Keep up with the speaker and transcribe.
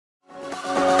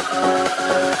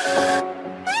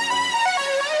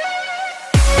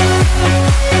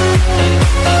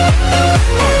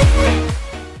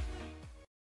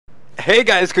Hey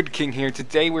guys, Good King here.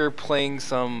 Today we're playing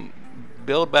some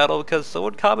build battle because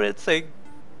someone commented saying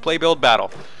play build battle.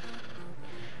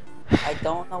 I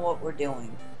don't know what we're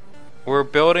doing. We're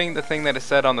building the thing that is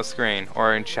said on the screen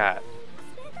or in chat.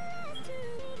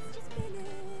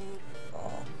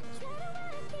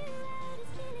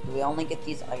 Do we only get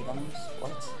these items?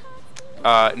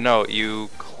 What? No, you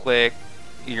click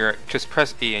just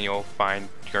press E and you'll find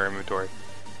your inventory.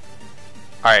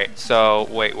 Alright, so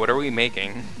wait, what are we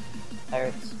making?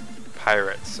 Pirates.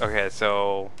 Pirates. Okay,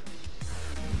 so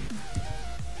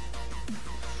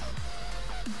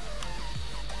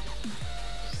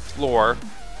floor.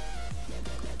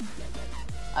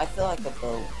 I feel like a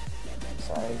boat.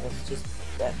 Sorry, let's just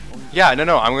get one. Yeah,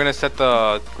 no, I'm gonna set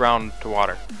the ground to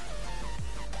water.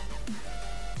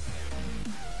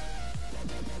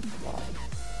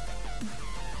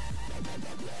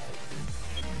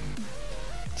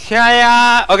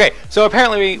 Yeah. Okay, so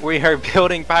apparently we are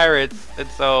building pirates, and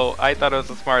so I thought it was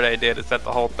a smart idea to set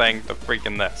the whole thing to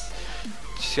freaking this.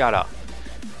 Shut up.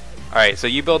 Alright, so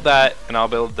you build that, and I'll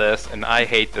build this, and I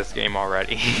hate this game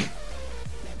already.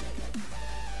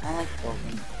 I like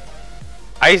building.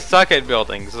 I suck at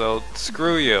building, so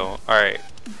screw you. Alright.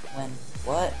 When?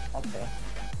 What? Okay.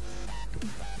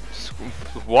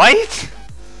 What?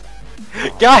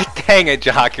 God dang it,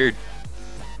 Jocker.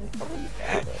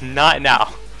 Not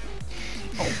now.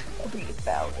 Don't read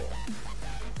about it.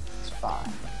 It's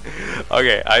fine.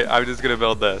 Okay, I'm just gonna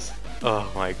build this.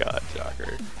 Oh my god,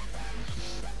 Jocker.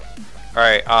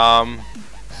 Alright,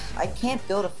 I can't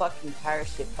build a fucking pirate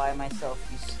ship by myself,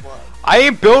 you slut. I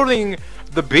am building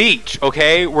the beach,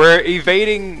 okay? We're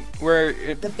evading,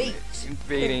 The beach.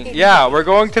 Invading. Yeah, we're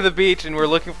going to the beach and we're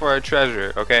looking for our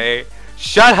treasure, okay?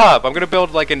 Shut up! I'm gonna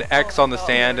build like an X on the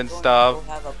sand and stuff.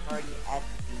 Have a party at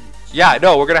the beach. Yeah,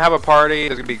 no, we're gonna have a party.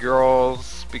 There's gonna be girls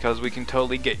because we can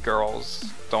totally get girls.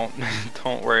 Don't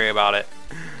worry about it.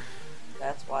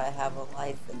 That's why I have a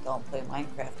life and don't play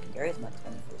Minecraft and Gary's Mod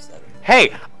 24/7.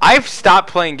 Hey, I've stopped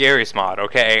playing Gary's Mod,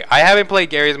 okay? I haven't played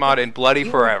Gary's Mod in bloody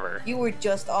forever. You were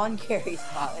just on Gary's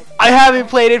Mod. I haven't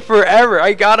played it forever.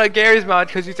 I got a Gary's Mod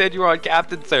because you said you were on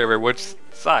Captain server, which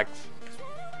sucks.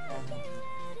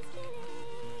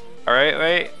 Alright,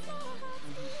 wait.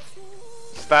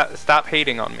 Stop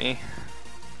hating on me.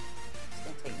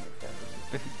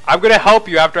 I'm gonna help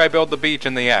you after I build the beach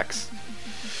and the X.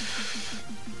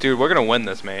 Dude, we're gonna win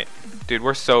this, mate. Dude,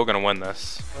 we're so gonna win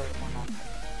this.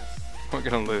 We're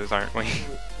gonna lose, aren't we?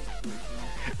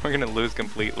 We're gonna lose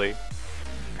completely.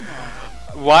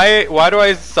 Why do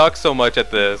I suck so much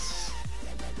at this?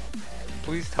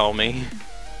 Please tell me.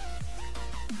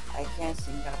 I can't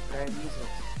sing copyright music.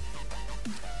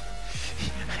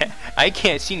 I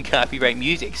can't sing copyright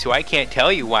music, so I can't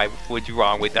tell you what's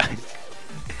wrong with us.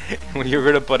 When you're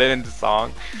gonna put it into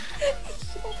song.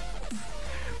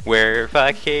 We're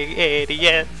fucking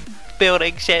idiots,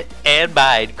 building shit in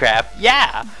Minecraft.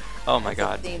 Yeah! Oh my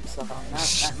god. Theme song,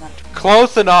 not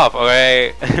Close enough,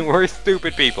 okay? We're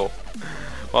stupid people.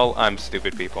 Well, I'm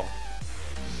stupid people.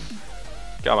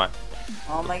 Come on.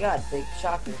 Oh my god, big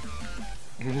shocker.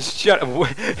 Shut up.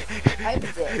 I'm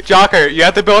dead. Jocker, you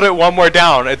have to build it one more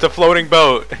down. It's a floating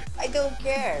boat. I don't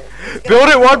care. Build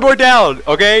it one more down,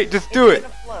 okay? Just do it.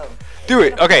 Do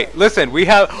it. Okay, listen, we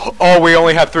have... Oh, we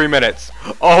only have 3 minutes.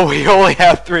 Oh, we only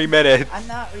have 3 minutes. I'm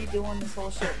not redoing this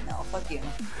whole shit. No, fuck you.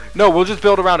 No, we'll just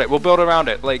build around it. We'll build around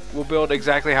it. Like, we'll build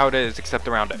exactly how it is, except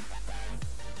around it.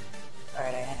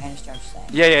 Alright, I understand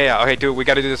what you're saying. Yeah. Okay, do it. We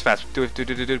gotta do this fast. Do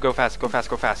it. Go fast. Go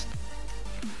fast.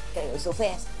 Okay, go so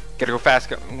fast. Gotta go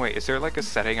fast. Wait, is there like a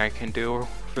setting I can do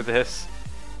for this?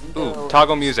 Go. Ooh,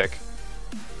 toggle music.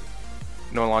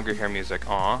 No longer hear music.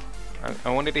 Aw. I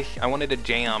wanted to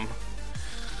jam.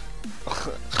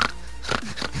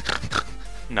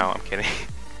 No, I'm kidding.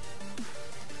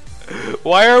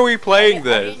 Why are we playing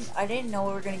this? I didn't know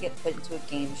we were gonna get put into a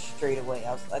game straight away.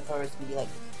 I thought it was gonna be like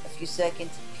a few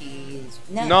seconds, please.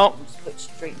 No. We're just put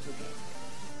straight into a game.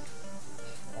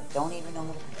 I don't even know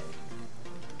how to play.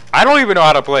 I don't even know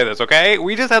how to play this, okay?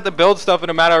 We just have to build stuff in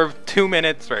a matter of 2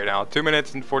 minutes right now. 2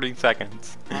 minutes and 14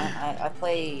 seconds. I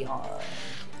play, what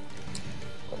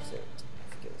is it?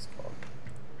 I forget what it's called.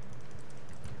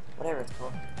 Whatever it's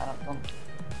called.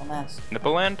 Don't ask.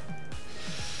 Nippleland?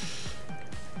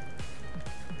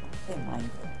 I play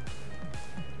Minecraft.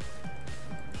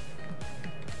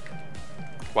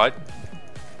 What?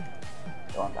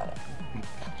 Don't worry about it.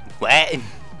 What?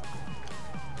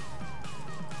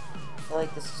 I feel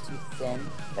like this is too thin.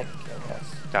 That could kill us.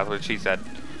 That's what she said.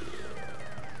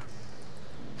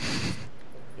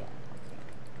 Yeah.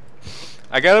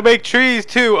 I gotta make trees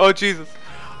too. Oh Jesus.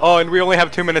 Oh, and we only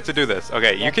have 2 minutes to do this.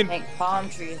 Okay, you can make palm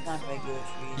trees, not regular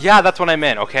trees. Yeah, that's what I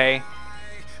meant, okay?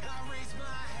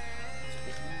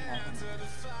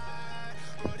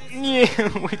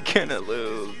 Yeah, we're gonna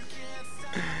lose.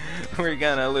 We're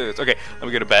gonna lose. Okay, let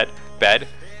me go to bed. Bed.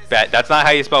 Bed. That's not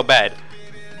how you spell bed.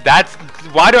 That's...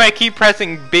 Why do I keep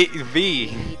pressing B...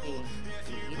 V?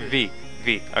 V.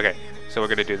 V. Okay, so we're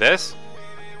gonna do this.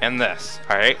 And this.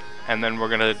 Alright? And then we're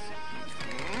gonna...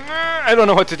 I don't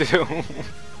know what to do.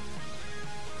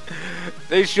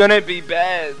 They shouldn't be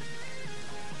beds.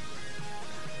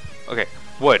 Okay,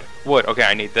 wood. Wood. Okay,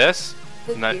 I need this.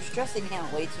 You're stressing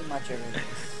out way too much over this.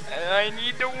 I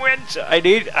need the winch. I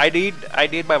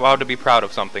need my mom to be proud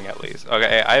of something at least.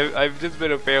 Okay, I've just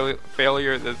been a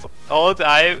failure this whole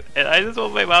time, and I just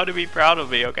want my mom to be proud of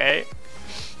me. Okay.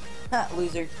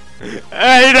 Loser.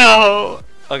 I know.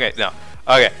 Okay, no.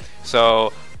 Okay,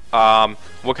 so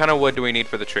what kind of wood do we need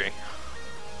for the tree?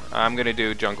 I'm gonna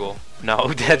do jungle.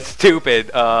 No, that's stupid.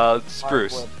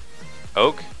 Spruce. Hardwood.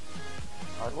 Oak.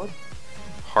 Hardwood.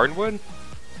 Hardwood.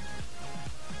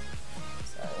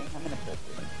 Sorry, I'm gonna put it.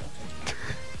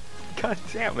 God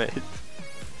damn it.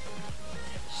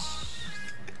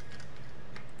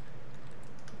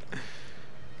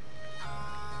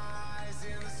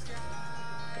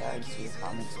 Yeah, I see your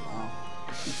comments now.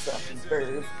 You fucking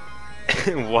perv.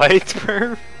 What,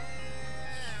 perv?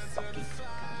 Fucking.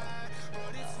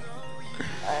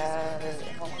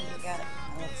 How long we got?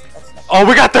 That's enough. Oh,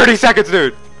 we got 30 seconds,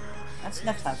 dude. That's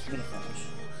enough time for me to finish.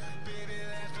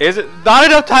 Is it not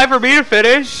enough time for me to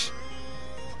finish?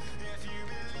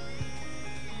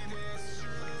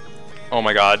 Oh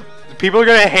my god. People are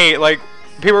gonna hate, like,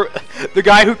 people, the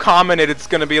guy who commented, it's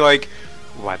gonna be like,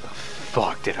 why the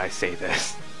fuck did I say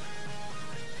this?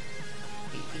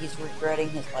 He's regretting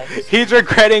his life. He's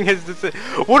regretting his decision.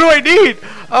 What do I need?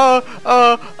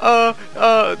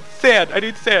 Sand. I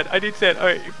need sand. I need sand.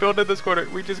 Alright, build in this corner.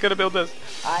 We just gotta build this.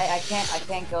 I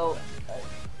can't go.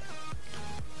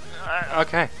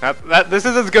 Okay. This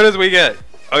is as good as we get.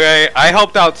 Okay, I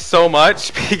helped out so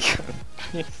much because...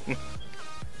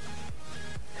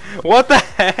 What the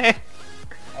heck?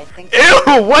 I think.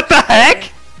 Ew! What the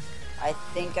heck? I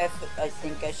think I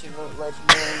should vote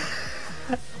legendary.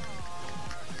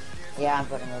 Yeah, I'm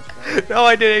voting legendary. No,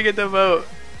 I didn't get the vote.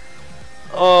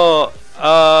 Oh,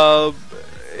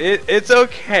 it's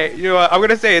okay. You know what? I'm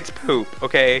gonna say it's poop.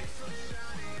 Okay.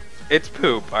 It's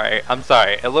poop. All right. I'm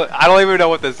sorry. I don't even know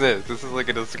what this is. This is like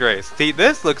a disgrace. See,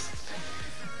 this looks.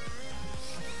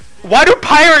 Why do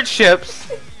pirate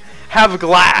ships have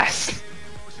glass?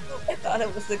 I thought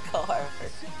it was a car.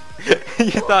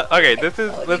 You thought, okay, this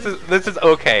is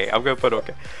okay. I'm gonna put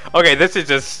okay. Okay, this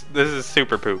is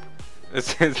super poop.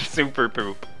 This is super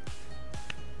poop.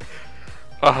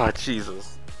 Oh,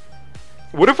 Jesus.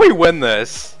 What if we win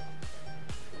this?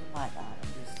 Why not?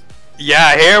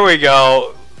 Yeah, here we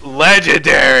go.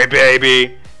 Legendary,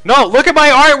 baby. No, look at my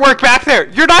artwork back there.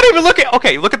 You're not even looking.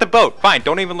 Okay, look at the boat. Fine,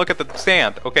 don't even look at the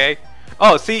sand, okay?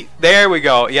 Oh, see, there we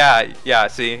go. Yeah,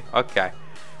 see, okay.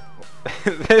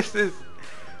 This is...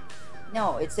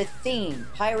 No, it's a theme.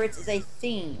 Pirates is a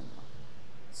theme.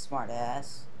 Smart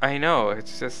ass. I know,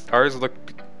 it's just ours look...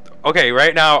 Okay,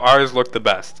 right now ours look the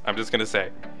best. I'm just gonna say.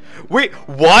 Wait,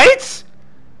 what?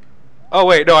 Oh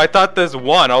wait, no, I thought this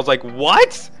won. I was like,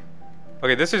 what?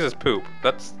 Okay, this is just poop.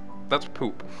 That's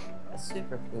poop. That's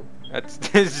super poop. That's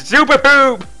super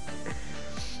poop.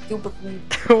 Super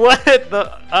poop. What the?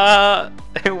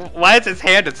 Why is his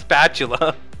hand a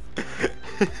spatula?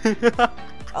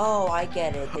 Oh, I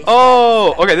get it.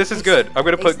 Oh, okay, this is good. I'm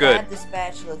gonna put good. They stabbed the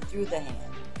spatula through the hand.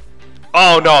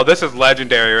 Oh no, this is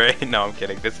legendary, right? No, I'm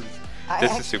kidding. This is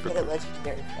super poop. Poop.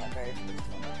 Legendary for that very first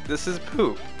one. This is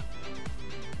poop.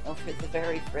 No, for the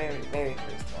very first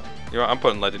one. You know, I'm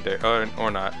putting legendary,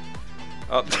 or not.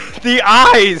 The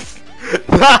eyes.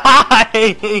 The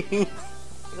eyes. He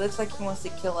looks like he wants to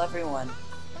kill everyone.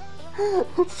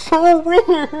 It's so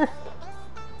weird.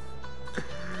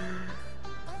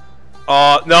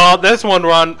 No, this one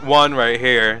won right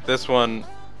here. This one.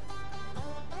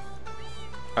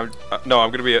 I'm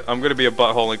gonna be a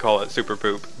butthole and call it super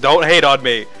poop. Don't hate on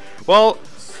me. Well,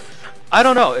 I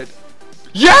don't know.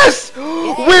 Yes! Yay!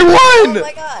 We won! Oh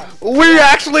my God. We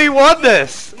actually won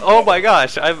this! Oh my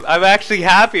gosh, I'm actually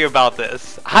happy about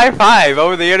this. High five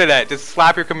over the internet. Just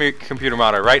slap your computer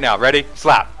monitor right now. Ready?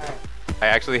 Slap. Right. I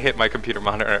actually hit my computer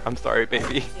monitor. I'm sorry,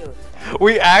 baby.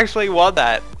 We actually won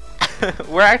that.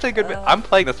 We're actually good. I'm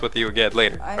playing this with you again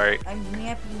later. Alright. I'm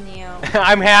happy now.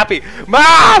 I'm happy.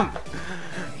 Mom!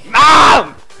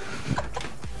 Mom!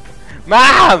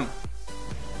 Mom!